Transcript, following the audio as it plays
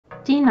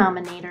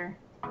Denominator.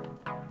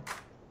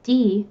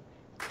 D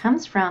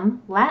comes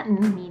from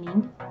Latin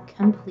meaning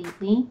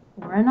completely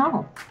or in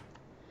all.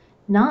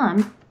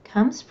 Nom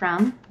comes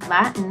from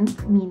Latin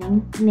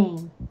meaning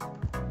name.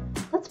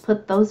 Let's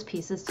put those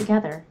pieces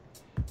together.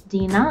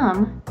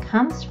 Denom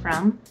comes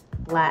from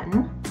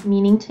Latin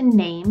meaning to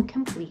name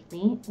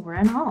completely or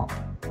in all.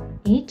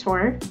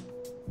 Ator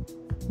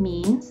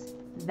means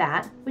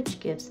that which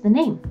gives the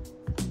name.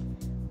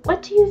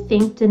 What do you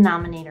think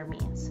denominator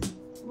means?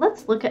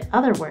 Let's look at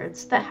other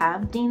words that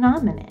have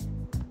denom in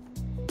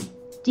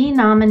it.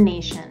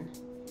 Denomination.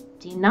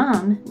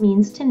 Denom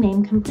means to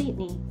name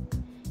completely.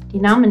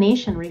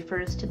 Denomination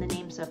refers to the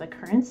names of a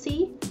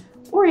currency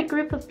or a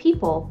group of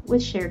people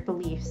with shared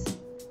beliefs.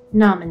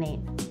 Nominate.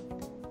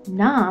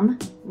 Nom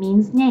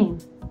means name.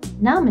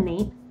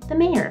 Nominate the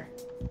mayor.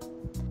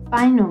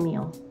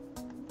 Binomial.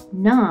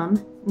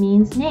 Nom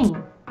means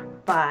name.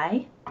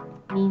 Bi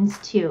means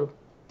two.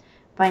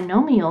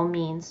 Binomial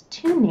means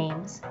two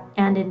names,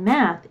 and in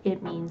math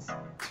it means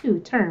two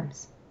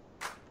terms.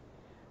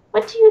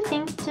 What do you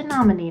think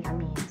denominator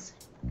means?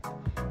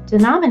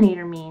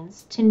 Denominator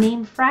means to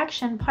name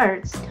fraction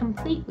parts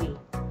completely,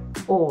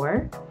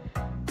 or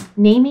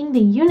naming the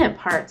unit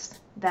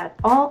parts that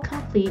all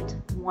complete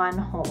one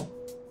whole.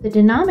 The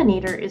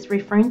denominator is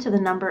referring to the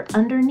number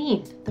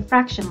underneath the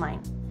fraction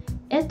line.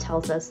 It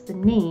tells us the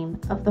name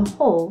of the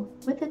whole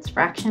with its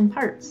fraction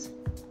parts.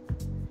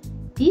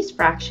 These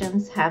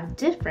fractions have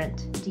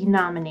different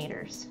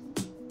denominators.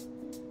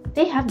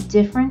 They have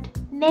different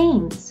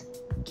names.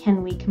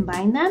 Can we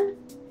combine them?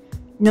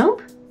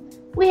 Nope.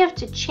 We have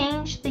to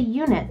change the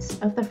units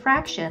of the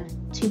fraction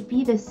to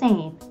be the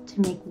same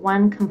to make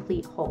one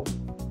complete whole.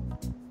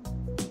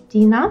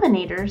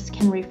 Denominators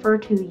can refer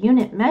to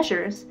unit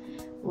measures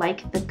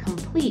like the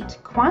complete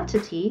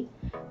quantity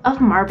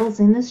of marbles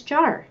in this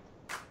jar.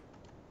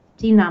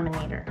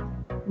 Denominator,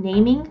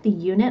 naming the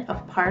unit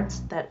of parts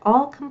that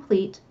all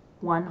complete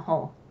one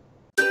whole.